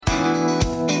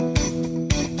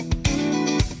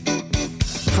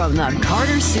From the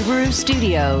Carter Subaru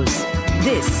Studios,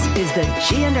 this is the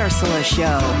G and Ursula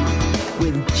Show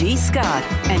with G. Scott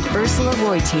and Ursula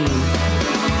Reutin.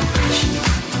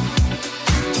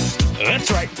 That's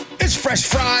right. It's Fresh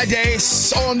Friday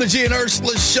on the G and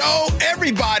Ursula Show.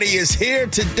 Everybody is here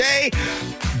today.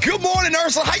 Good morning,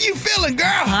 Ursula. How you feeling, girl?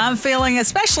 I'm feeling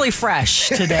especially fresh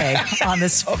today on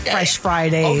this Fresh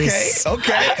Fridays.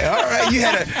 Okay. All right. You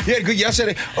had a good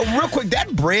yesterday. Real quick,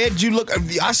 that bread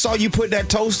I saw you put that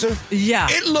toaster. Yeah.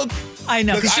 It looked. I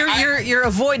know, because you're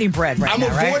avoiding bread right now,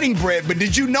 right? I'm avoiding bread, but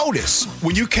did you notice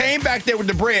when you came back there with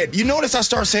the bread, you notice I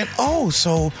started saying, what's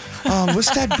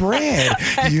that bread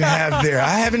you have there?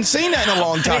 I haven't seen that in a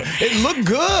long time. It looked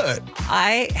good.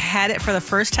 I had it for the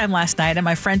first time last night at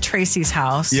my friend Tracy's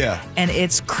house. Yeah. And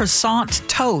it's croissant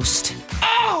toast.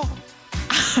 Oh!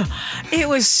 It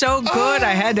was so good.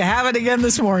 I had to have it again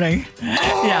this morning.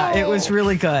 Oh. Yeah, it was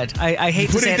really good. I hate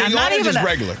to say it. I'm not even just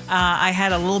regular. I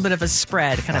had a little bit of a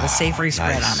spread, kind of a savory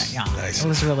spread on it. Yeah, nice. It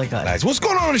was really good. Nice. What's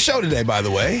going on the show today, by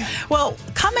the way? Well,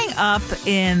 coming up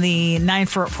in the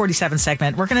 947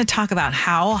 segment, we're going to talk about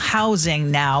how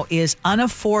housing now is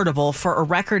unaffordable for a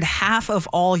record half of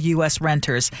all U.S.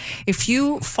 renters. If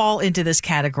you fall into this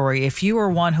category, if you are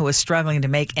one who is struggling to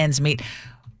make ends meet,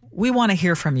 we want to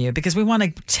hear from you because we want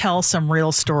to tell some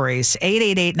real stories.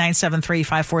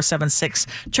 888-973-5476,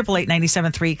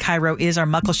 888-973. Cairo is our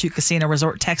Muckleshoot Casino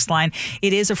Resort text line.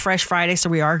 It is a Fresh Friday, so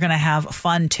we are going to have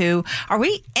fun, too. Are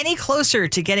we any closer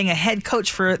to getting a head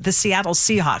coach for the Seattle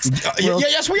Seahawks?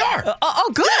 Yes, we are.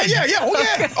 Good. Yeah.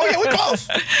 We're close.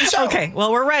 Okay,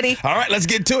 well, we're ready. All right, let's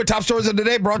get to it. Top stories of the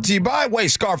day brought to you by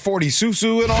Waste Scarf 40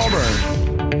 Susu in Auburn.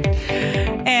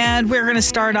 And we're going to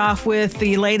start off with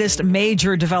the latest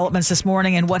major developments this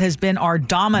morning and what has been our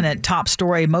dominant top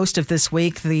story most of this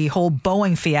week, the whole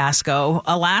Boeing fiasco.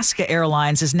 Alaska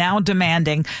Airlines is now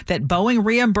demanding that Boeing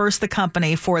reimburse the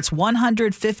company for its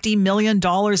 $150 million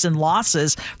in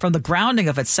losses from the grounding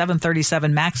of its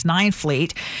 737 MAX 9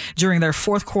 fleet. During their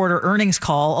fourth quarter earnings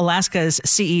call, Alaska's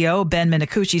CEO, Ben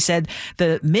Minicucci, said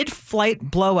the mid-flight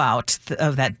blowout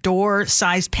of that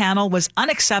door-sized panel was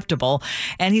unacceptable.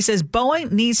 And he says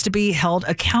Boeing needs to be held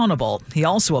accountable. He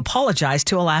also apologized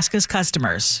to Alaska's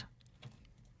customers.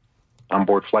 On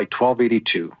board Flight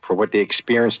 1282 for what they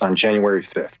experienced on January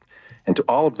 5th. And to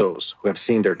all of those who have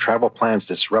seen their travel plans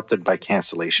disrupted by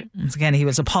cancellation. Once again, he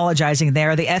was apologizing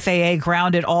there. The FAA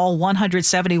grounded all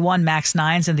 171 MAX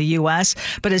 9s in the U.S.,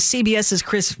 but as CBS's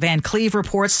Chris Van Cleve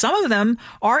reports, some of them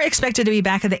are expected to be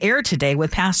back in the air today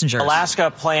with passengers. Alaska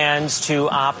plans to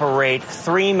operate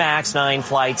 3 MAX 9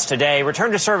 flights today.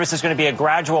 Return to service is going to be a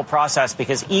gradual process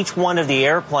because each one of the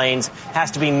airplanes has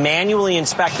to be manually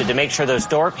inspected to make sure those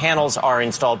door panels are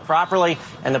installed properly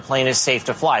and the plane is safe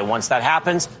to fly. Once that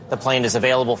happens, the plane is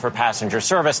available for passenger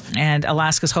service. And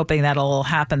Alaska's hoping that'll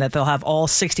happen, that they'll have all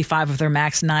 65 of their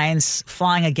MAX 9s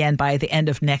flying again by the end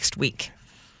of next week.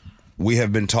 We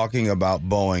have been talking about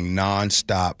Boeing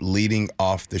nonstop, leading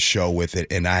off the show with it,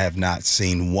 and I have not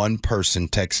seen one person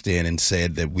text in and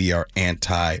said that we are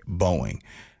anti-Boeing.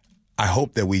 I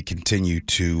hope that we continue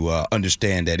to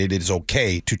understand that it is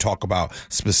okay to talk about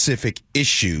specific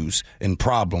issues and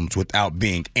problems without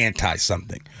being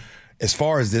anti-something. As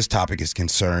far as this topic is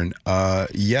concerned,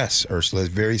 yes, Ursula,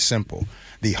 it's very simple.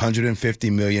 The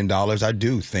 $150 million, I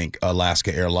do think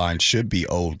Alaska Airlines should be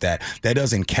owed that. That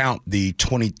doesn't count the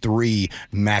 23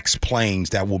 MAX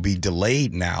planes that will be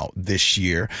delayed now this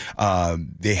year.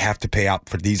 They have to pay out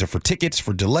these are for tickets,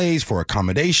 for delays, for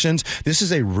accommodations. This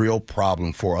is a real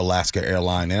problem for Alaska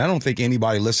Airlines. And I don't think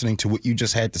anybody listening to what you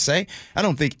just had to say, I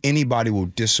don't think anybody will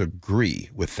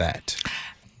disagree with that.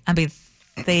 I mean,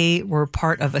 they were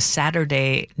part of a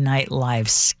Saturday Night Live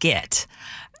skit.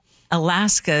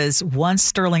 Alaska's once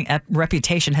sterling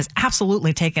reputation has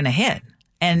absolutely taken a hit.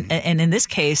 And in this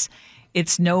case,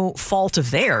 it's no fault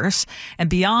of theirs. And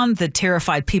beyond the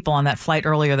terrified people on that flight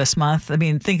earlier this month, I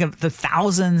mean, think of the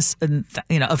thousands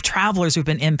of travelers who've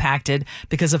been impacted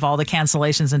because of all the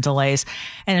cancellations and delays.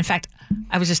 And in fact,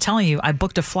 I was just telling you, I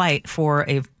booked a flight for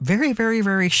a very, very,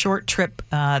 very short trip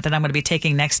that I'm going to be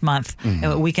taking next month,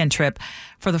 a weekend trip,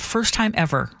 for the first time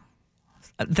ever.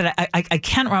 That I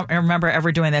can't remember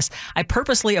ever doing this. I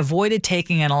purposely avoided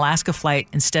taking an Alaska flight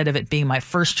instead of it being my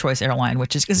first choice airline,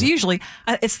 which is because usually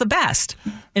it's the best,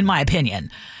 in my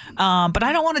opinion. But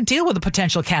I don't want to deal with a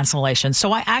potential cancellation.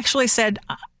 So I actually said,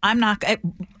 I'm not.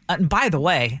 By the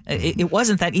way, it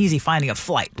wasn't that easy finding a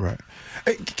flight. Right.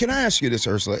 Hey, can I ask you this,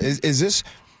 Ursula? Is this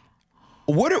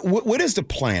what is the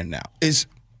plan now? Is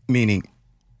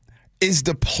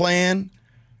the plan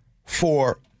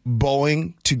for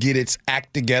Boeing to get its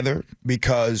act together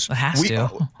because it has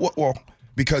to.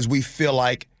 Because we feel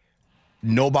like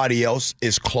nobody else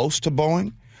is close to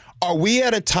Boeing? Are we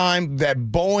at a time that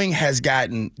Boeing has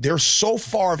gotten, they're so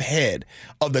far ahead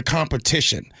of the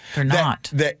competition? They're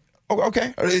not.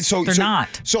 Okay. So they're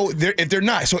not. So if they're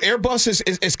not, so Airbus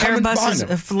is coming behind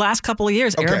them. For the last couple of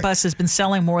years, Airbus has been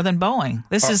selling more than Boeing.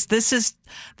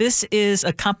 This is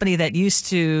a company that used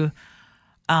to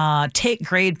take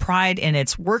great pride in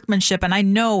its workmanship. And I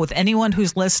know with anyone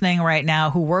who's listening right now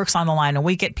who works on the line, and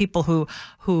we get people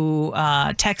who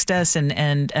text us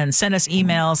and send us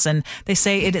emails, and they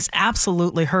say it is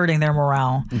absolutely hurting their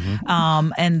morale.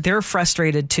 And they're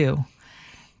frustrated too.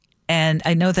 And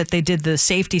I know that they did the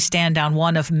safety stand down,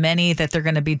 one of many that they're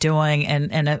going to be doing.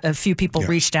 And a few people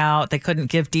reached out. They couldn't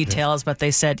give details, but they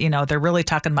said, they're really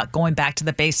talking about going back to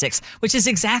the basics, which is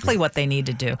exactly what they need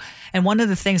to do. And one of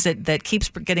the things that keeps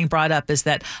getting brought up is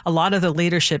that a lot of the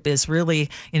leadership is really,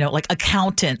 like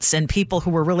accountants and people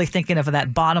who were really thinking of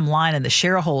that bottom line and the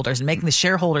shareholders and making the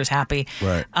shareholders happy,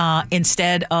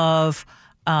 instead of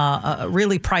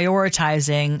really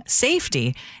prioritizing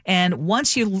safety. And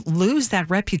once you lose that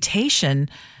reputation,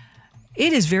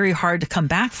 it is very hard to come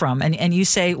back from. And you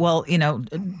say, well,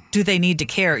 do they need to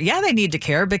care? Yeah, they need to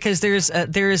care because there's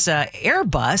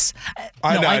Airbus.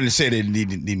 I didn't say they need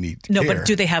to care. But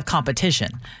do they have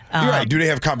competition? You're right. Do they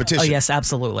have competition? Oh, yes,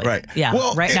 absolutely. Right. Yeah.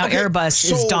 Well, right now, Airbus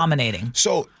is dominating.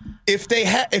 So if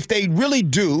they really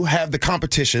do have the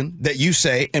competition that you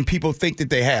say and people think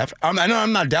that they have, I know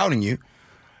I'm not doubting you,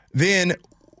 then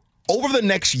over the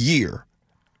next year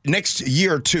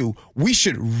or two, we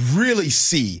should really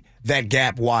see that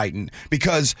gap widen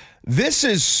because this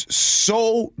is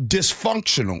so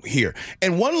dysfunctional here.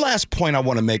 And one last point I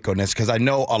want to make on this, because I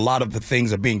know a lot of the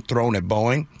things are being thrown at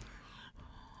Boeing.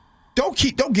 Don't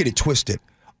get it twisted.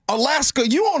 Alaska,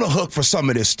 you on the hook for some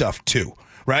of this stuff too.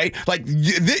 Right? Like,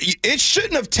 it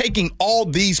shouldn't have taken all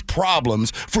these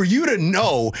problems for you to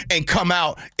know and come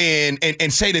out and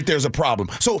say that there's a problem.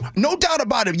 So, no doubt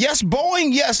about it. Yes,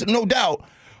 Boeing, yes, no doubt.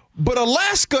 But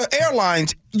Alaska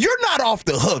Airlines, you're not off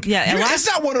the hook. Yeah, it's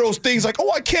not one of those things like,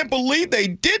 oh, I can't believe they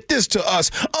did this to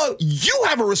us. You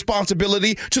have a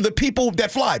responsibility to the people that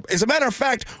fly. As a matter of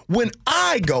fact, when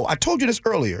I told you this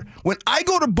earlier, when I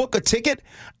go to book a ticket,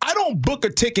 I don't book a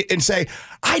ticket and say,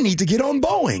 I need to get on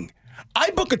Boeing. I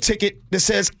book a ticket that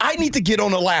says I need to get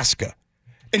on Alaska.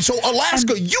 And so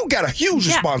Alaska, you got a huge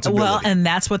responsibility. Well, and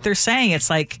that's what they're saying. It's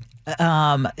like,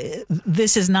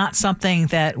 this is not something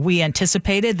that we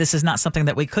anticipated. This is not something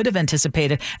that we could have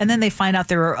anticipated. And then they find out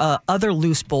there are other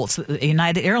loose bolts.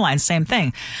 United Airlines, same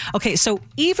thing. Okay, so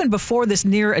even before this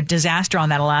near a disaster on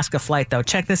that Alaska flight, though,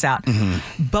 check this out.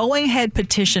 Boeing had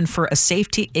petitioned for a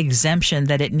safety exemption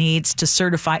that it needs to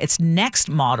certify its next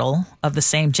model of the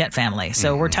same jet family.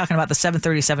 So we're talking about the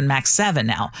 737 MAX 7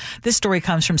 now. This story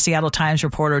comes from Seattle Times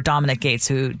reporter Dominic Gates,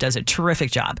 who does a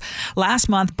terrific job. Last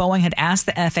month, Boeing had asked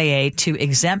the FAA to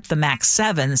exempt the MAX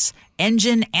 7's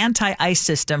engine anti-ice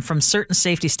system from certain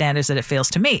safety standards that it fails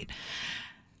to meet.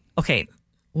 Okay,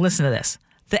 listen to this.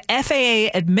 The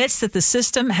FAA admits that the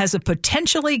system has a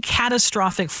potentially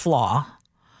catastrophic flaw,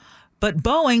 but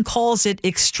Boeing calls it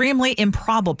extremely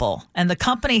improbable. And the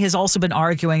company has also been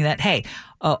arguing that, hey,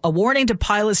 a warning to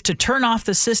pilots to turn off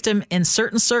the system in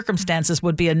certain circumstances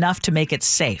would be enough to make it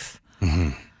safe.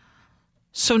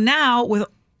 So now, with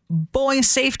Boeing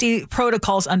safety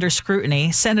protocols under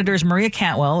scrutiny, Senators Maria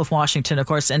Cantwell of Washington, of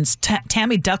course, and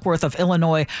Tammy Duckworth of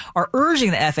Illinois are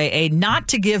urging the FAA not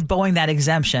to give Boeing that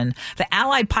exemption. The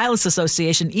Allied Pilots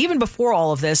Association, even before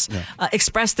all of this,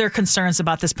 expressed their concerns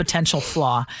about this potential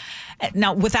flaw.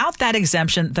 Now, without that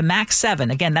exemption, the MAX 7,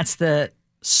 again, that's the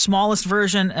smallest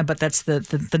version, but that's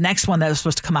the next one that was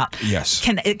supposed to come out. Yes.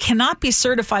 It cannot be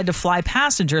certified to fly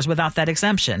passengers without that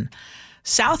exemption.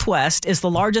 Southwest is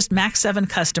the largest MAX 7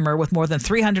 customer with more than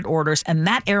 300 orders, and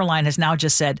that airline has now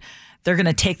just said they're going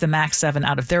to take the MAX 7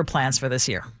 out of their plans for this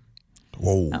year.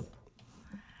 Whoa.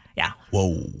 Yeah.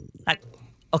 Whoa.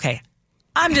 Okay.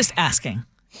 I'm just asking,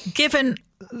 given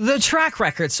the track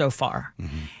record so far,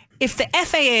 if the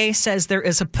FAA says there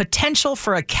is a potential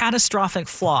for a catastrophic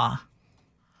flaw,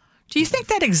 do you think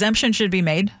that exemption should be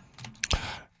made?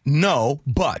 No,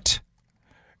 but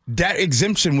that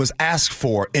exemption was asked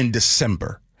for in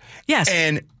December. Yes.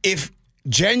 And if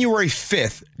January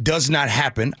 5th does not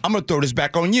happen, I'm going to throw this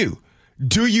back on you.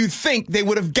 Do you think they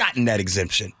would have gotten that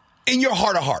exemption in your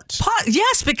heart of hearts?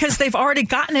 Yes, because they've already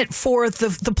gotten it for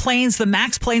the planes, the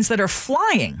MAX planes that are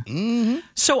flying.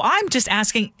 So I'm just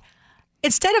asking,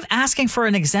 instead of asking for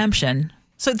an exemption,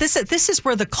 so this is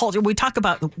where the culture, we talk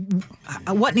about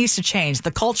what needs to change.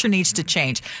 The culture needs to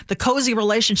change. The cozy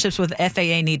relationships with the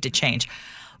FAA need to change.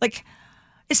 Like,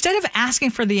 instead of asking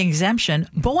for the exemption,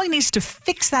 Boeing needs to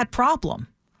fix that problem.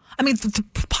 I mean, the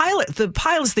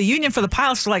pilots, the union for the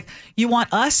pilots are like, you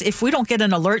want us, if we don't get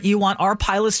an alert, you want our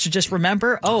pilots to just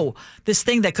remember, this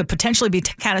thing that could potentially be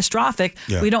catastrophic.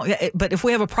 Yeah. We don't, but if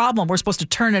we have a problem, we're supposed to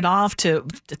turn it off to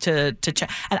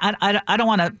check. And I don't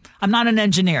want to, I'm not an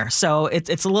engineer, so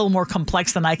it's a little more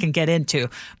complex than I can get into.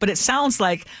 But it sounds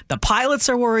like the pilots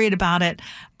are worried about it.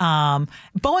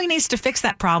 Boeing needs to fix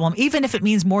that problem, even if it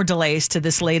means more delays to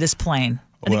this latest plane.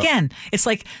 And again, it's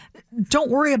like,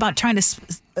 don't worry about trying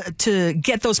to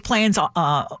get those planes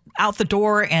out the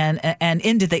door and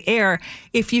into the air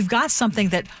if you've got something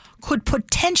that could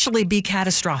potentially be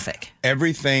catastrophic.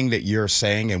 Everything that you're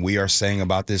saying and we are saying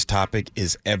about this topic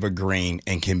is evergreen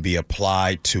and can be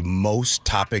applied to most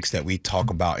topics that we talk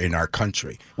about in our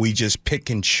country. We just pick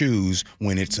and choose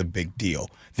when it's a big deal.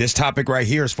 This topic right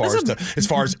here, as far as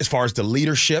the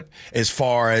leadership, as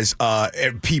far as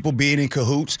people being in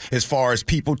cahoots, as far as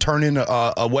people turning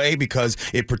away because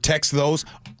it protects those,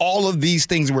 all of these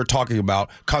things we're talking about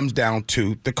comes down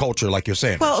to the culture, like you're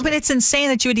saying. Well, but it's insane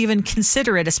that you would even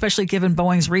consider it, especially given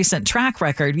Boeing's recent track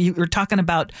record. You were talking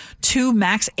about 2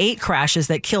 MAX 8 crashes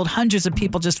that killed hundreds of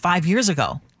people just 5 years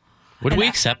ago. Would we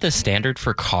accept this standard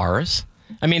for cars?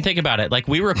 I mean, think about it. Like,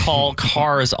 we recall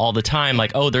cars all the time.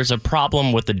 Like, there's a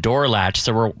problem with the door latch,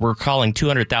 so we're calling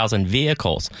 200,000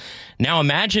 vehicles. Now,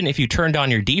 imagine if you turned on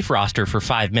your defroster for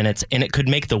 5 minutes and it could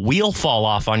make the wheel fall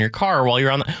off on your car while you're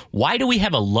on Why do we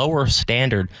have a lower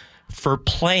standard for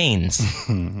planes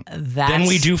than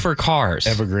we do for cars?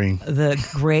 Evergreen.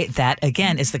 That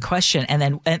again is the question.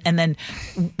 And then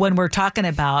when we're talking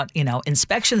about,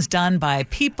 inspections done by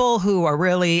people who are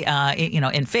really,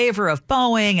 in favor of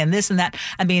Boeing and this and that.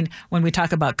 I mean, when we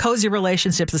talk about cozy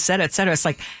relationships, et cetera, it's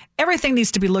like everything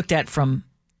needs to be looked at from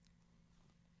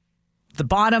the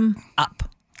bottom up.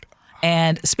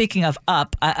 And speaking of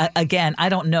up, again, I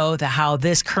don't know how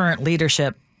this current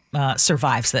leadership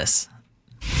survives this.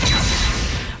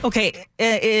 Okay,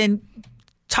 in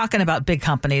talking about big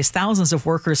companies, thousands of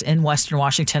workers in Western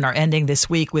Washington are ending this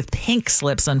week with pink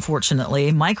slips,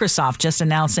 unfortunately. Microsoft just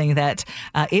announcing that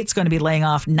it's going to be laying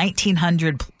off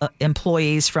 1,900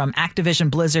 employees from Activision,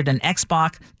 Blizzard, and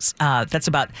Xbox. That's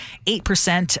about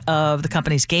 8% of the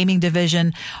company's gaming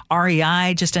division.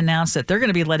 REI just announced that they're going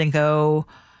to be letting go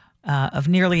of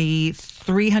nearly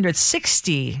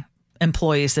 360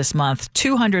 employees this month.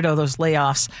 200 of those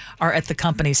layoffs are at the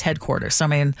company's headquarters. So, I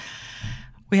mean,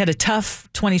 we had a tough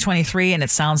 2023, and it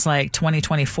sounds like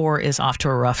 2024 is off to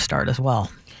a rough start as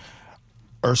well.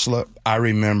 Ursula, I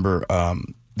remember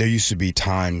there used to be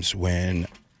times when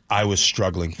I was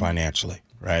struggling financially,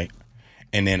 right?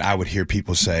 And then I would hear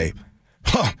people say,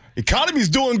 economy's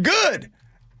doing good.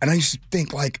 And I used to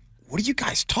think, like, what are you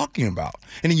guys talking about?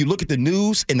 And then you look at the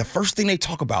news, and the first thing they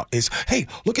talk about is, hey,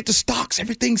 look at the stocks.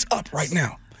 Everything's up right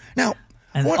now.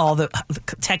 And all the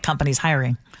tech companies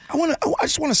hiring. I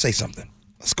just want to say something.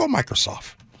 Let's go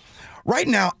Microsoft. Right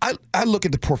now, I look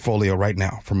at the portfolio right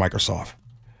now for Microsoft.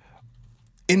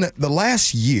 In the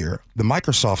last year, the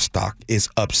Microsoft stock is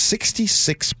up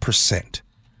 66%.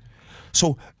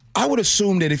 So I would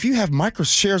assume that if you have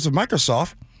shares of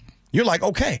Microsoft, you're like,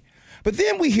 okay. But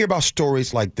then we hear about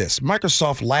stories like this.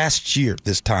 Microsoft last year,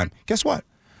 this time, guess what?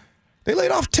 They laid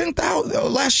off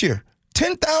 10,000 last year.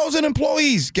 10,000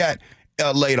 employees got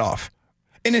laid off.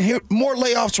 And then here, more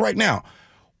layoffs right now.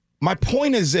 My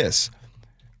point is this.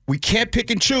 We can't pick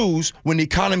and choose when the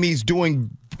economy is doing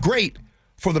great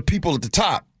for the people at the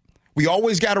top. We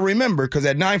always got to remember, because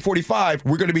at 9:45,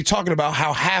 we're going to be talking about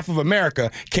how half of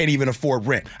America can't even afford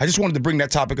rent. I just wanted to bring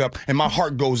that topic up, and my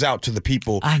heart goes out to the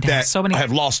people that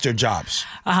have lost their jobs.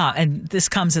 And this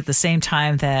comes at the same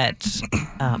time that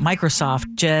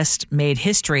Microsoft just made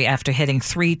history after hitting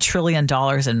 $3 trillion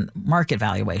in market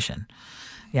valuation.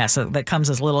 Yeah, so that comes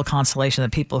as little consolation to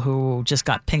people who just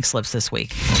got pink slips this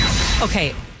week.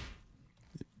 Okay.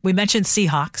 We mentioned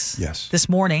Seahawks. Yes. This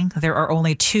morning, there are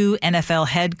only 2 NFL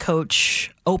head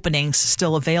coach openings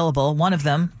still available, one of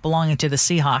them belonging to the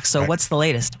Seahawks. So What's the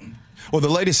latest? Well, the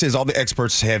latest is all the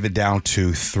experts have it down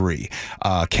to 3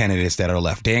 candidates that are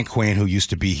left. Dan Quinn, who used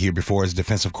to be here before as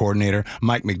defensive coordinator,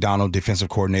 Mike McDonald, defensive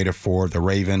coordinator for the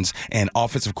Ravens, and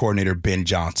offensive coordinator Ben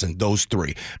Johnson. Those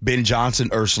 3. Ben Johnson,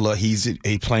 Ursula, he's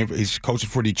coaching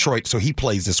for Detroit, so he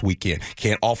plays this weekend.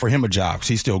 Can't offer him a job because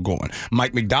he's still going.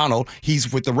 Mike McDonald,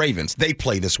 he's with the Ravens. They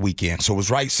play this weekend. So it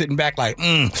was right sitting back like,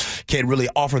 can't really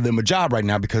offer them a job right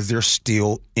now because they're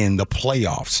still in the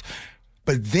playoffs.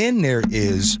 But then there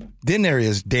is Dan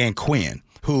Quinn,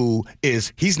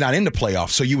 he's not in the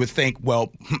playoffs. So you would think,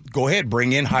 well, go ahead,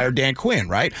 hire Dan Quinn,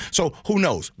 right? So who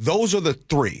knows? Those are the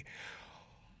 3.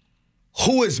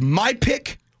 Who is my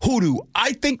pick? Who do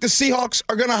I think the Seahawks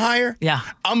are going to hire? Yeah.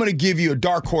 I'm going to give you a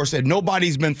dark horse that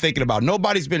nobody's been thinking about,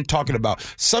 nobody's been talking about.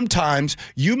 Sometimes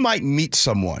you might meet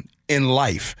someone in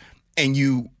life and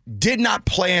you did not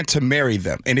plan to marry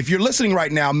them. And if you're listening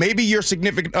right now, maybe your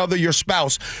significant other, your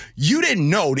spouse, you didn't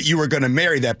know that you were going to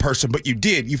marry that person, but you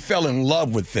did. You fell in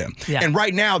love with them. Yeah. And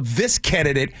right now, this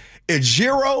candidate,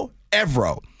 Ejiro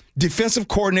Evero, defensive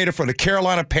coordinator for the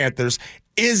Carolina Panthers,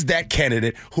 is that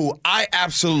candidate who I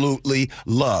absolutely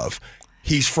love.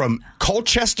 He's from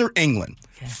Colchester, England.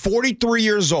 43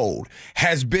 years old,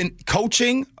 has been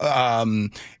coaching.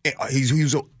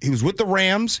 He was with the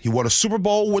Rams. He won a Super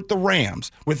Bowl with the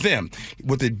Rams, with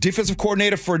the defensive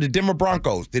coordinator for the Denver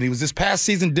Broncos. Then he was this past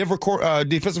season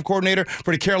defensive coordinator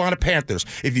for the Carolina Panthers.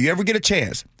 If you ever get a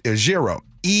chance, Ejiro,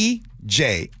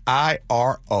 Ejiro.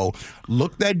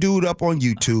 Look that dude up on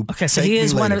YouTube. Okay, so he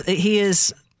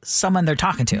is someone they're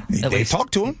talking to. They talk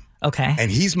to him. Okay. And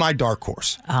he's my dark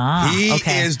horse. He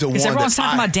is the one. Because everyone's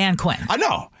talking about Dan Quinn. I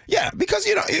know. Yeah, because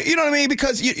you know what I mean.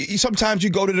 Because you sometimes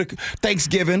you go to the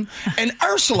Thanksgiving, and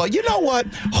Ursula, you know what?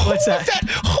 Who is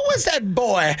that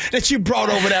boy that you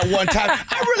brought over that one time?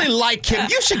 I really like him.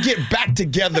 You should get back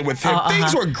together with him.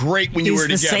 Things were great when you were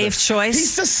together. He's the safe choice.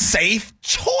 He's the safe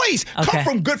choice. Okay. Come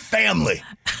from good family.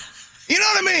 You know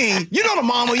what I mean? You know the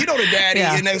mama, you know the daddy,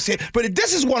 and but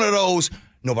this is one of those.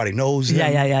 Nobody knows him.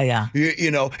 Yeah.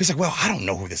 You know, it's like, well, I don't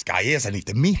know who this guy is. I need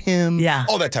to meet him. Yeah.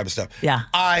 All that type of stuff. Yeah.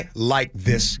 I like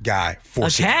this guy for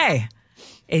sure. Okay.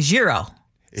 Ejiro.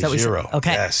 Ejiro.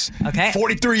 Okay. Yes. Okay.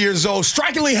 43 years old,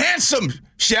 strikingly handsome,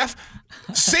 Chef.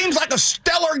 Seems like a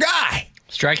stellar guy.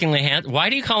 Strikingly handsome.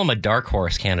 Why do you call him a dark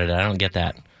horse candidate? I don't get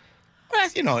that. Well,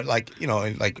 like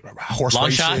horse long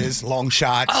races, shot? long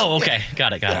shots. Oh, okay. Yeah.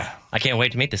 Got it. I can't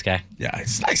wait to meet this guy. Yeah,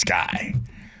 he's a nice guy.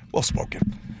 Well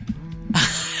spoken.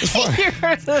 It's fun.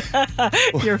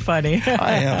 You're funny.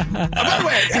 I am. By the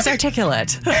way, he's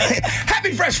articulate.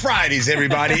 Happy Fresh Fridays,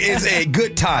 everybody. It's a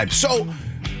good time. So,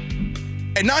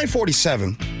 at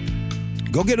 9:47,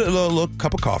 go get a little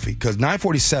cup of coffee, because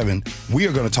 9:47, we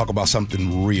are going to talk about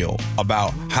something real,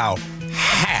 about how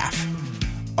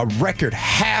a record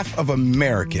half of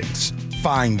Americans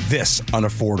find this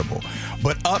unaffordable.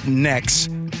 But up next,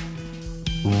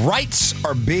 rights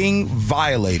are being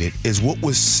violated is what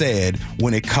was said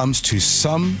when it comes to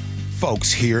some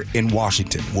folks here in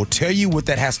Washington. We'll tell you what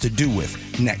that has to do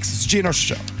with next. It's G&R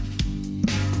Show.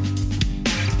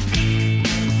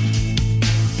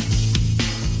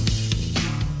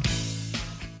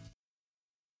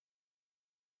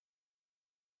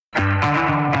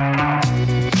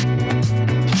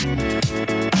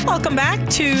 Welcome back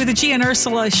to the G and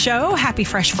Ursula Show. Happy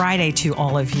Fresh Friday to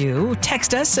all of you.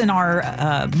 Text us in our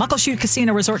Muckleshoot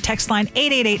Casino Resort text line,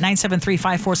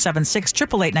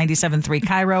 888-973-5476, 888-973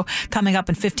 Cairo. Coming up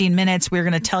in 15 minutes, we're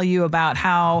going to tell you about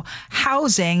how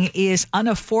housing is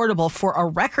unaffordable for a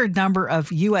record number of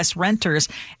U.S. renters.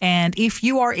 And if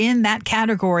you are in that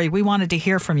category, we wanted to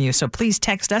hear from you. So please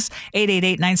text us,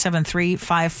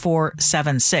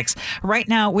 888-973-5476. Right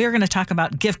now, we're going to talk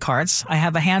about gift cards. I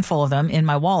have a handful of them in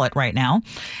my wallet right now.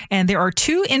 And there are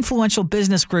two influential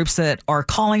business groups that are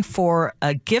calling for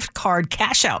a gift card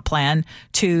cash out plan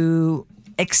to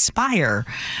expire.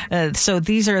 So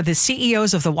these are the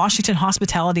CEOs of the Washington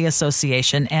Hospitality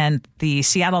Association and the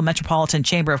Seattle Metropolitan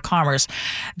Chamber of Commerce.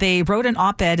 They wrote an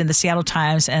op-ed in the Seattle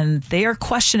Times, and they are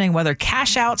questioning whether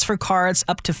cash outs for cards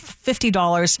up to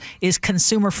 $50 is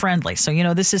consumer friendly. So,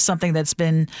 this is something that's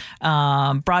been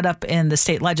brought up in the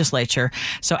state legislature.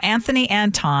 So Anthony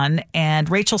Anton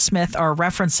and Rachel Smith are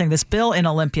referencing this bill in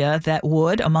Olympia that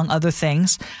would, among other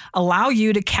things, allow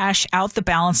you to cash out the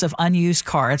balance of unused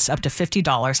cards up to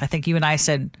 $50. I think you and I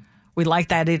said we like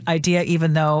that idea,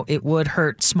 even though it would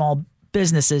hurt small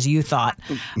businesses, you thought.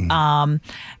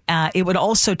 It would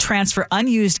also transfer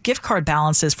unused gift card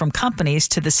balances from companies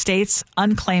to the state's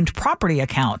unclaimed property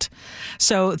account.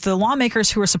 So the lawmakers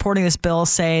who are supporting this bill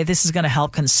say this is going to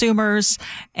help consumers,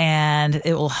 and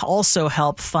it will also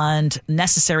help fund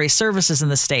necessary services in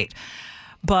the state.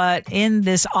 But in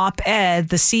this op-ed,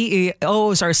 the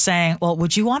CEOs are saying, well,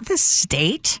 would you want the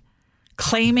state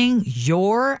claiming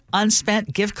your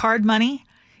unspent gift card money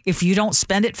if you don't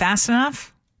spend it fast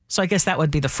enough? So I guess that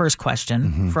would be the first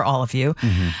question for all of you.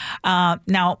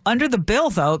 Now, under the bill,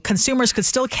 though, consumers could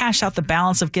still cash out the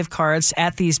balance of gift cards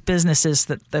at these businesses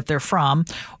that they're from,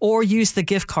 or use the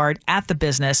gift card at the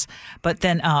business. But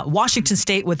then Washington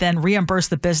State would then reimburse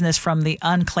the business from the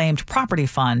unclaimed property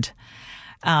fund.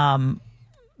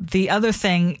 the other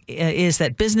thing is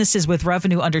that businesses with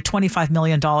revenue under $25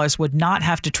 million would not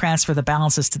have to transfer the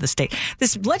balances to the state.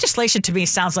 This legislation to me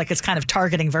sounds like it's kind of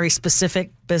targeting very specific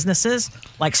businesses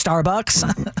like Starbucks.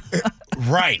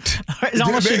 Right. It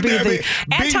almost should be the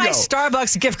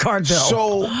anti-Starbucks gift card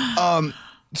bill.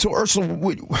 So Ursula,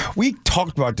 we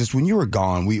talked about this when you were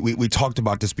gone. We talked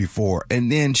about this before.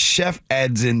 And then Chef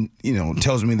adds in,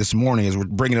 tells me this morning as we're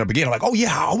bringing it up again, like, oh,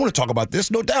 yeah, I want to talk about this,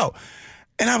 no doubt.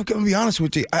 And I'm going to be honest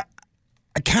with you. I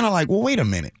kind of like, well, wait a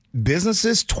minute.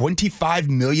 Businesses, $25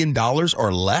 million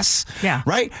or less? Yeah.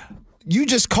 Right? You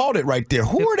just called it right there.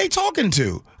 Who are they talking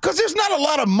to? Because there's not a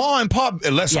lot of ma and pop.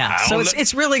 Unless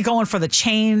it's really going for the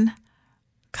chain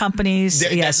companies.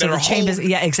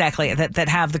 Yeah, exactly. That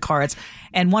have the cards.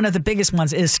 And one of the biggest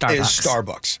ones is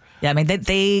Starbucks. Yeah, I mean,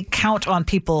 they count on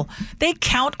people. They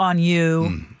count on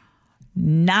you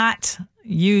not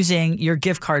using your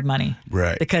gift card money.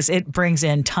 Right. Because it brings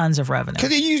in tons of revenue.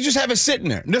 Because you just have it sitting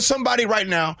there. There's somebody right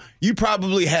now, you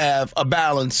probably have a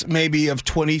balance maybe of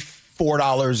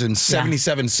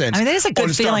 $24.77. I mean, there's a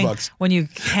good feeling Starbucks. when you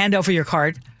hand over your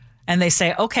card and they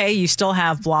say, okay, you still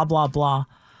have blah, blah, blah.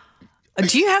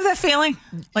 Do you have that feeling?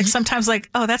 Like sometimes like,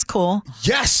 oh, that's cool.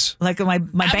 Yes. Like my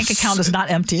bank account is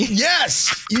not empty.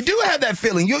 Yes. You do have that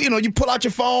feeling. You pull out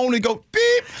your phone and go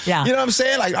beep. Yeah. You know what I'm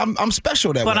saying? Like I'm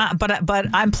special that way. But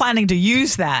I'm planning to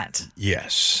use that.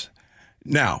 Yes.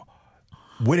 Now,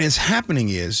 what is happening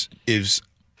is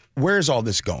where's all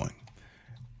this going?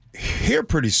 Here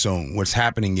pretty soon, what's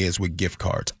happening is with gift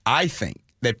cards, I think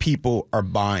that people are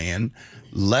buying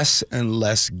less and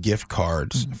less gift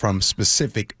cards from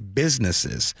specific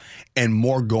businesses and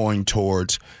more going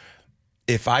towards,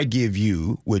 if I give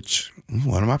you, which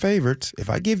one of my favorites, if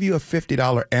I give you a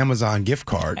 $50 Amazon gift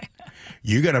card,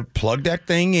 you're going to plug that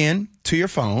thing in to your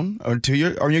phone or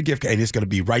your gift card, and it's going to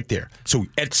be right there. So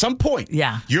at some point,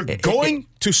 you're going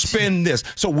to spend this.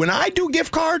 So when I do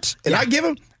gift cards and I give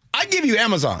you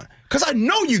Amazon because I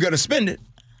know you're going to spend it.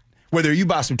 Whether you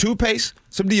buy some toothpaste,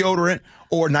 some deodorant,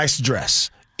 or a nice dress.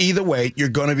 Either way, you're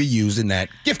going to be using that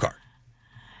gift card.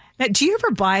 Now, do you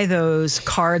ever buy those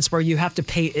cards where you have to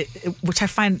pay, which I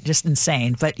find just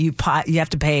insane, but you have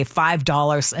to pay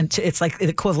 $5 and it's like the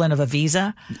equivalent of a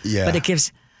Visa? Yeah. But it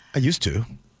gives... I used to.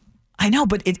 I know,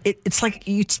 but it's like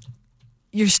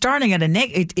you're starting at a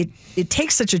it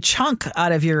takes such a chunk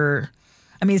out of your...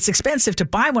 I mean, it's expensive to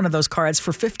buy one of those cards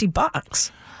for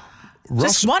 $50.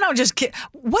 What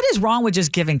is wrong with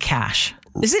just giving cash?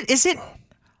 Is it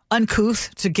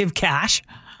uncouth to give cash?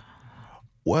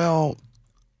 Well,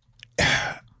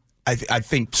 I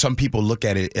think some people look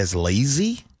at it as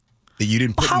lazy, that you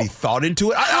didn't put any thought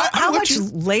into it. How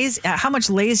much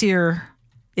lazier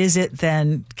is it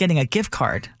than getting a gift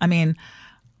card? I mean,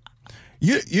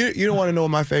 you don't want to know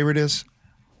what my favorite is?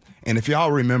 And if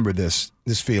y'all remember this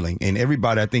feeling, and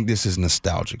everybody, I think this is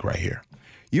nostalgic right here.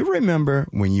 You remember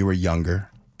when you were younger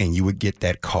and you would get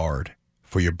that card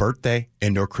for your birthday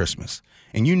and or Christmas,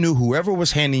 and you knew whoever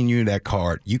was handing you that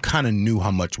card, you kind of knew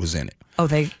how much was in it.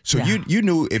 You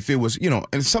knew if it was,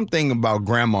 and something about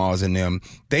grandmas and them,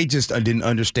 they just didn't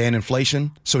understand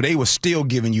inflation, so they were still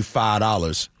giving you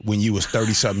 $5 when you was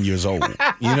 30-something years old.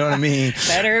 You know what I mean?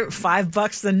 Better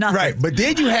 $5 than nothing. Right, but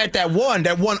then you had that one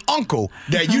uncle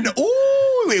that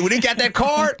when they got that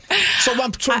card. So what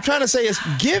I'm trying to say is,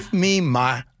 give me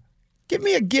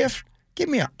a gift, give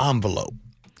me an envelope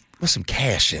with some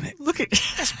cash in it.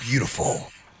 That's beautiful.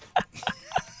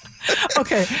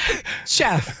 Okay,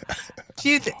 Chef.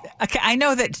 I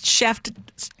know that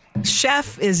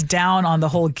Chef is down on the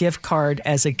whole gift card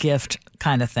as a gift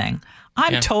kind of thing.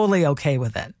 I'm totally okay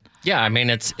with it. Yeah, I mean,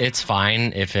 it's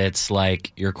fine if it's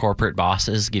like your corporate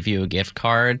bosses give you a gift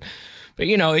card. But,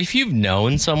 if you've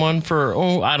known someone for,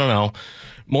 I don't know,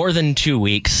 more than 2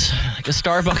 weeks, like a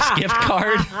Starbucks gift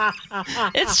card,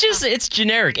 it's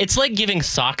generic. It's like giving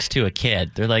socks to a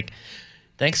kid. They're like,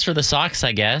 thanks for the socks,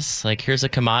 I guess. Like, here's a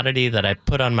commodity that I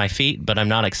put on my feet, but I'm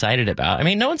not excited about. I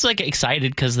mean, no one's like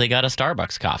excited because they got a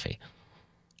Starbucks coffee.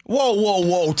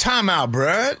 Whoa. Time out,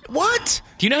 bruh. What?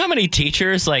 Do you know how many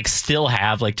teachers still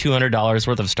have $200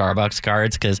 worth of Starbucks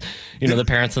cards because, the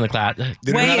parents in the class...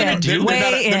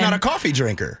 They're not a coffee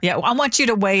drinker. Yeah, I want you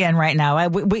to weigh in right now.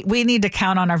 We need to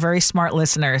count on our very smart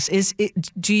listeners.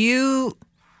 Do you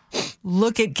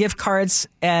look at gift cards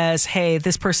as, hey,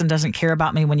 this person doesn't care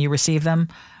about me when you receive them?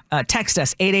 Text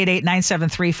us,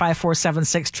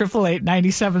 888-973-5476,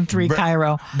 888-973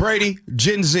 Cairo. Brady,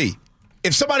 Gen Z.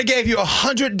 If somebody gave you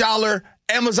 $100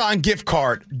 Amazon gift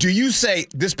card, do you say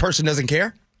this person doesn't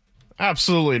care?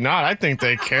 Absolutely not. I think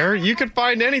they care. You can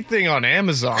find anything on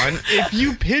Amazon. If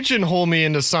you pigeonhole me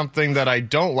into something that I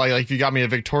don't like if you got me a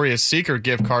Victoria's Secret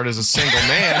gift card as a single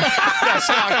man, that's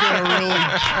not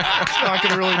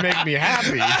gonna really make me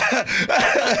happy.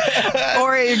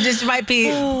 Or it just might be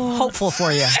hopeful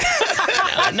for you.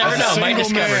 I never know. Might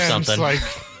discover something.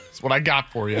 That's what I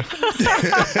got for you.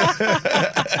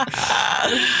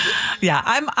 Yeah,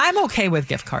 I'm okay with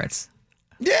gift cards.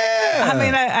 Yeah. I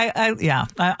mean,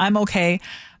 I'm okay,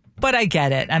 but I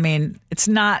get it. I mean, it's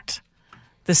not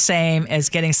the same as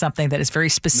getting something that is very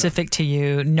specific to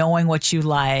you, knowing what you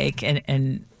like,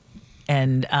 and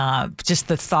just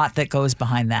the thought that goes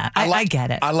behind that. I get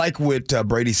it. I like what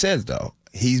Brady says, though.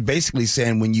 He's basically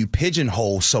saying when you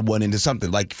pigeonhole someone into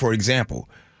something, like, for example,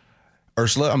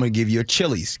 Ursula, I'm going to give you a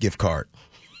Chili's gift card.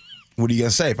 What are you going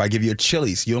to say if I give you a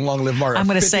Chili's? You no longer live Mark. I'm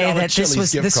going to say that this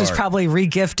was probably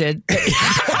re-gifted. Because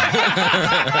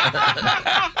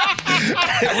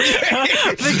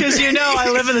I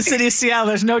live in the city of Seattle.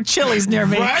 There's no Chili's near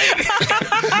me. Right?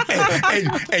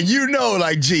 and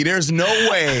like, gee, there's no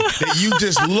way that you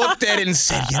just looked at it and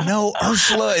said,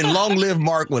 Ursula and Long Live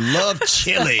Mark would love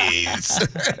Chili's.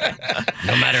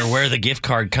 No matter where the gift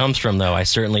card comes from, though, I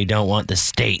certainly don't want the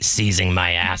state seizing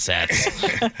my assets.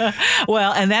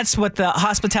 Well, and that's what the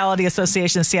Hospitality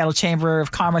Association and Seattle Chamber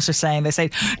of Commerce are saying. They say,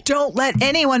 don't let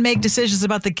anyone make decisions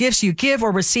about the gifts you give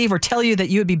or receive or tell you that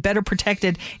you would be better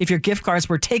protected if your gift cards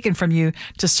were taken from you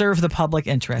to serve the public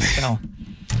interest. So,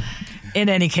 in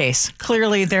any case,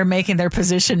 clearly they're making their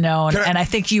position known. And I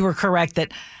think you were correct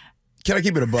that can I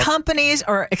keep it a buck? Companies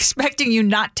are expecting you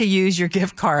not to use your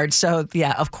gift card. So,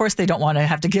 yeah, of course they don't want to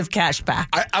have to give cash back.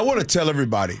 I want to tell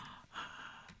everybody,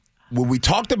 when we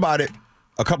talked about it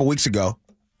a couple weeks ago,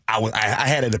 I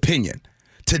had an opinion.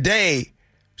 Today,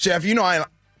 Chef, I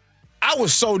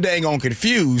was so dang on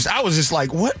confused. I was just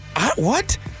like, what?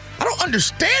 What? I don't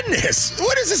understand this.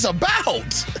 What is this about?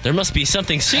 There must be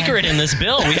something secret in this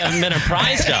bill we haven't been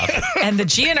apprised of. And the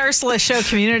G and Ursula Show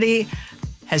community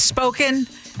has spoken,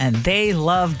 and they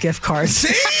love gift cards.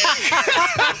 See?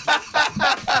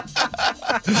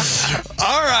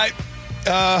 All right.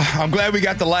 I'm glad we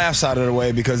got the laughs out of the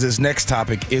way because this next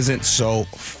topic isn't so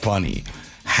funny.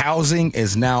 Housing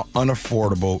is now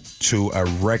unaffordable to a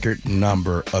record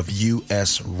number of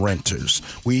U.S. renters.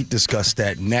 We discuss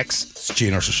that next. It's G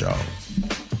and Ursula Show.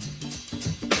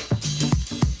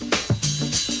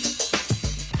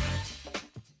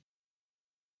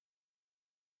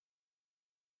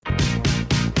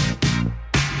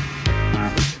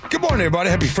 Good morning, everybody.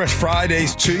 Happy Fresh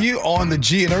Fridays to you on the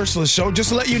G and Ursula Show. Just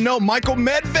to let you know, Michael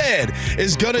Medved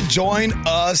is going to join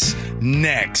us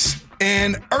next.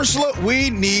 And Ursula, we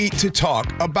need to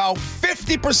talk about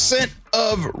 50%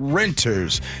 of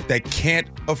renters that can't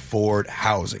afford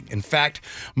housing. In fact,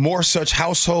 more such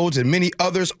households and many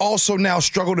others also now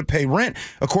struggle to pay rent,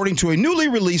 according to a newly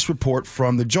released report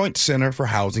from the Joint Center for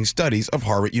Housing Studies of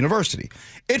Harvard University.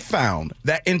 It found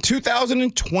that in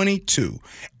 2022,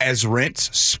 as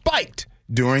rents spiked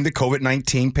during the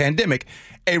COVID-19 pandemic,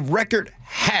 a record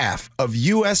half of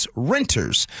U.S.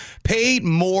 renters paid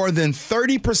more than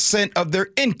 30% of their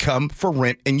income for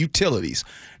rent and utilities.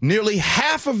 Nearly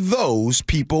half of those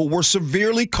people were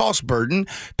severely cost-burdened,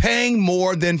 paying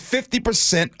more than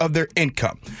 50% of their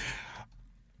income.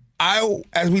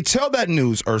 As we tell that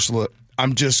news, Ursula,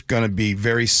 I'm just going to be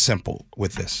very simple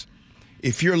with this.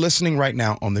 If you're listening right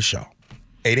now on the show,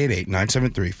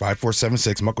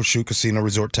 888-973-5476, Muckleshoot Casino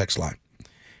Resort text line.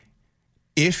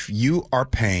 If you are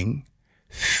paying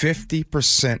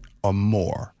 50% or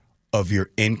more of your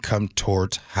income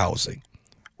towards housing,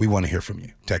 we want to hear from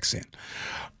you. Text in.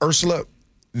 Ursula,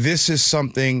 this is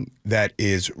something that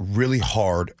is really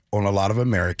hard on a lot of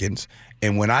Americans.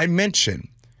 And when I mention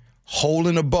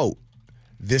holding a boat,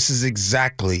 this is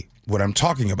exactly what I'm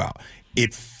talking about.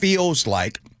 It feels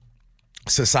like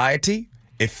society.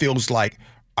 It feels like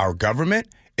our government.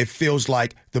 It feels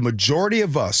like the majority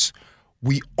of us,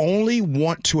 we only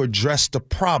want to address the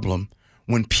problem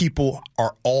when people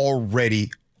are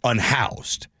already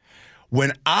unhoused.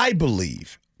 When I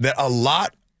believe that a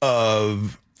lot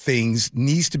of things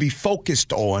needs to be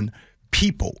focused on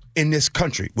people in this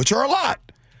country, which are a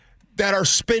lot, that are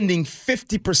spending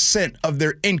 50% of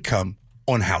their income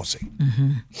on housing.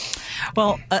 Mm-hmm.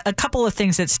 Well, a couple of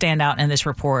things that stand out in this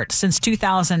report. Since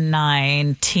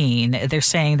 2019, they're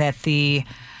saying that the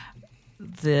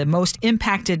most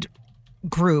impacted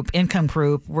income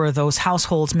group, were those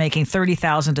households making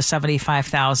 $30,000 to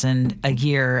 $75,000 a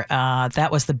year. That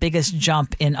was the biggest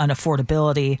jump in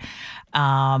unaffordability.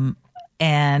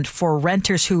 And for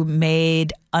renters who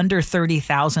made under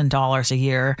 $30,000 a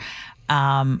year,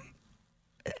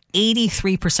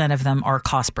 83% of them are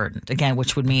cost burdened, again,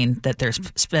 which would mean that they're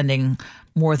spending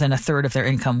more than a third of their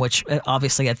income, which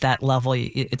obviously at that level,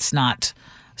 it's not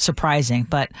surprising.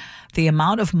 But the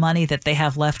amount of money that they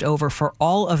have left over for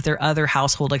all of their other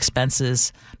household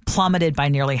expenses plummeted by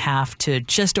nearly half to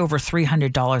just over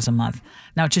 $300 a month.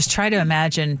 Now, just try to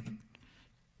imagine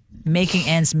making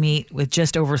ends meet with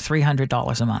just over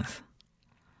 $300 a month.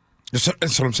 That's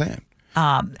what I'm saying.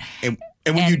 And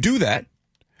when you do that,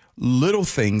 little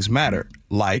things matter,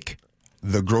 like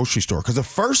the grocery store. Because the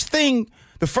first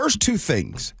two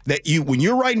things that when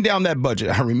you're writing down that budget,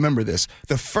 I remember this.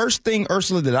 The first thing,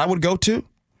 Ursula, that I would go to,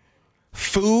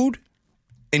 food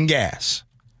and gas.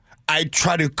 I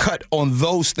try to cut on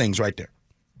those things right there.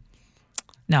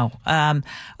 No.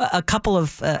 A couple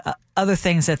of other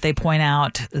things that they point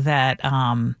out that,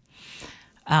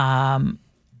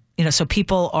 so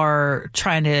people are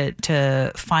trying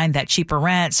to find that cheaper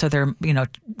rent. So they're,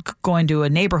 going to a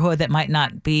neighborhood that might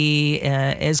not be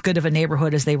as good of a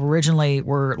neighborhood as they originally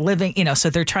were living, so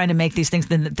they're trying to make these things.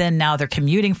 Then now they're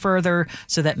commuting further.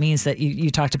 So that means that you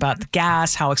talked about the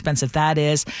gas, how expensive that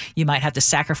is. You might have to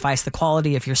sacrifice the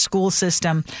quality of your school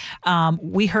system.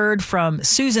 We heard from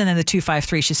Susan in the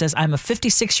 253. She says, I'm a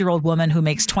 56-year-old woman who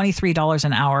makes $23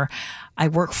 an hour. I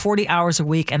work 40 hours a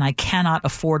week and I cannot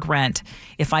afford rent.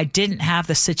 If I didn't have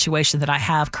the situation that I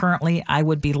have currently, I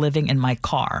would be living in my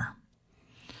car.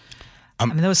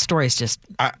 Those stories just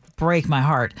break my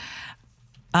heart.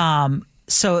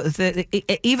 So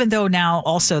even though now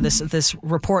also this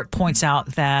report points out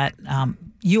that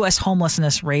U.S.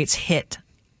 homelessness rates hit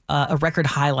a record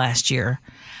high last year.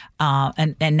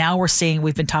 And now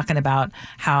we've been talking about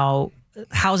how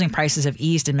housing prices have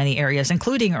eased in many areas,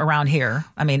 including around here.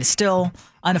 It's still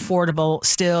unaffordable,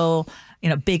 still,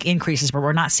 big increases, but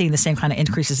we're not seeing the same kind of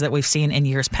increases that we've seen in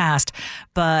years past.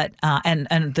 But,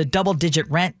 and the double-digit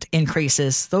rent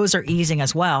increases, those are easing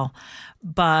as well.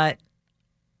 But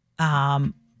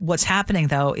what's happening,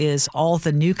 though, is all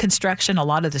the new construction, a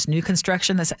lot of this new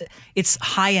construction, it's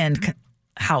high-end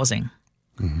housing.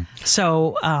 Mm-hmm.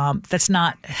 So that's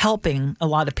not helping a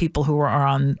lot of people who are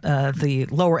on the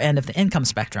lower end of the income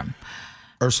spectrum.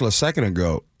 Ursula, a second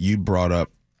ago, you brought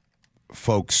up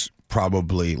folks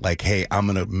probably like, hey, I'm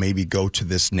going to maybe go to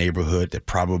this neighborhood that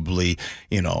probably,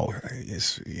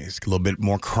 is a little bit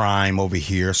more crime over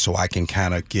here, so I can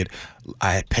kind of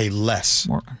I pay less,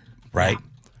 right? Yeah.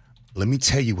 Let me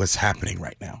tell you what's happening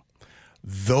right now.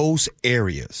 Those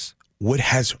areas, what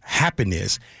has happened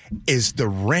is the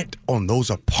rent on those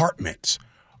apartments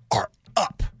are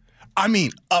up.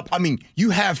 Up. You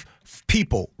have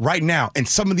people right now in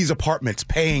some of these apartments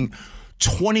paying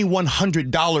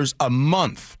 $2,100 a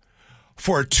month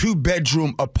for a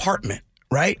 2-bedroom apartment,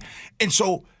 right? And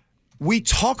so we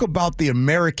talk about the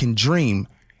American dream,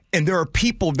 and there are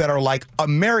people that are like,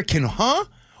 American, huh?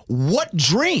 What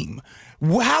dream?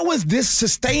 How is this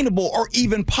sustainable or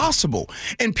even possible?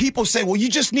 And people say, well, you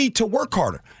just need to work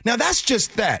harder. Now, that's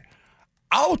just that.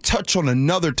 I'll touch on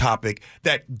another topic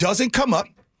that doesn't come up.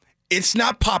 It's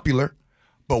not popular,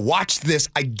 but watch this.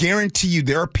 I guarantee you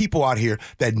there are people out here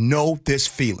that know this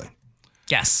feeling.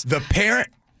 Yes. The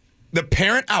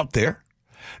parent out there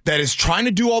that is trying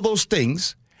to do all those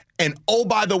things, and oh,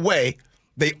 by the way,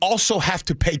 they also have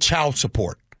to pay child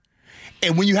support.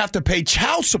 And when you have to pay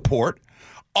child support,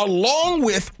 along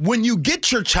with when you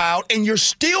get your child and you're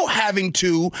still having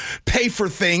to pay for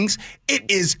things, it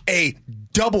is a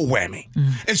double whammy.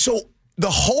 Mm. And so the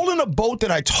hole in the boat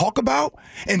that I talk about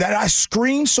and that I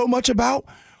scream so much about,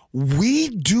 we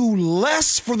do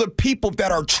less for the people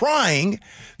that are trying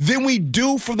than we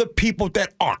do for the people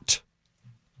that aren't.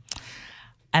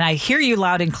 And I hear you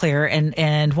loud and clear.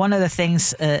 And one of the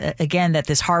things, again, that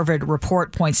this Harvard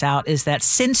report points out is that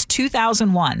since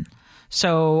 2001,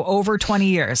 so over 20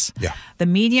 years, the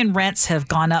median rents have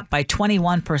gone up by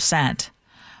 21%,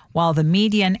 while the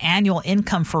median annual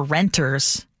income for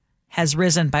renters has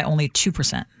risen by only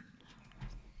 2%.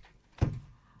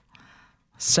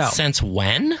 So since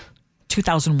when?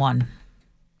 2001.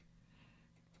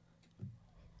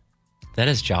 That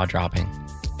is jaw-dropping.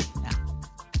 Yeah.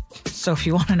 So if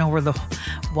you want to know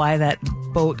why that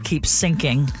boat keeps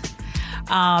sinking,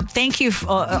 thank you,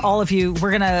 all of you.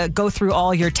 We're going to go through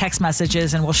all your text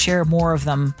messages and we'll share more of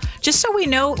them just so we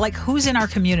know who's in our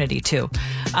community too.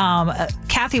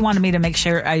 Kathy wanted me to make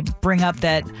sure I bring up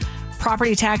that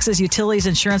property taxes, utilities,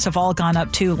 insurance have all gone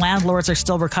up too. Landlords are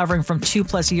still recovering from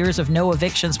 2+ years of no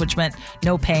evictions, which meant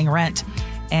no paying rent.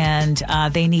 And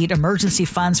they need emergency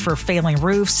funds for failing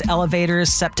roofs,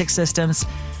 elevators, septic systems.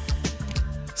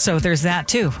 So there's that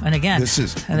too. And again,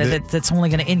 that's only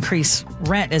going to increase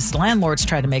rent as landlords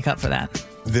try to make up for that.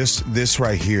 This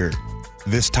right here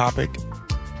this topic,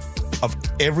 of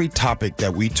every topic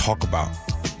that we talk about,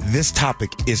 this topic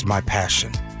is my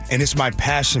passion. And it's my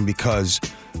passion because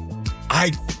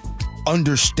I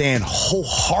understand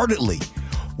wholeheartedly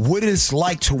what it's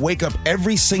like to wake up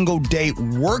every single day,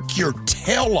 work your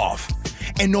tail off,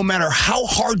 and no matter how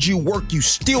hard you work, you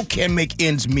still can't make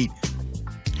ends meet.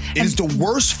 It is the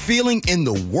worst feeling in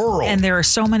the world. And there are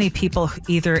so many people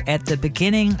either at the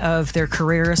beginning of their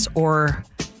careers or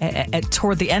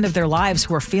toward the end of their lives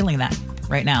who are feeling that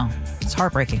right now. It's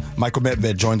heartbreaking. Michael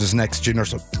Medved joins us next. Junior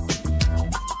Ursula.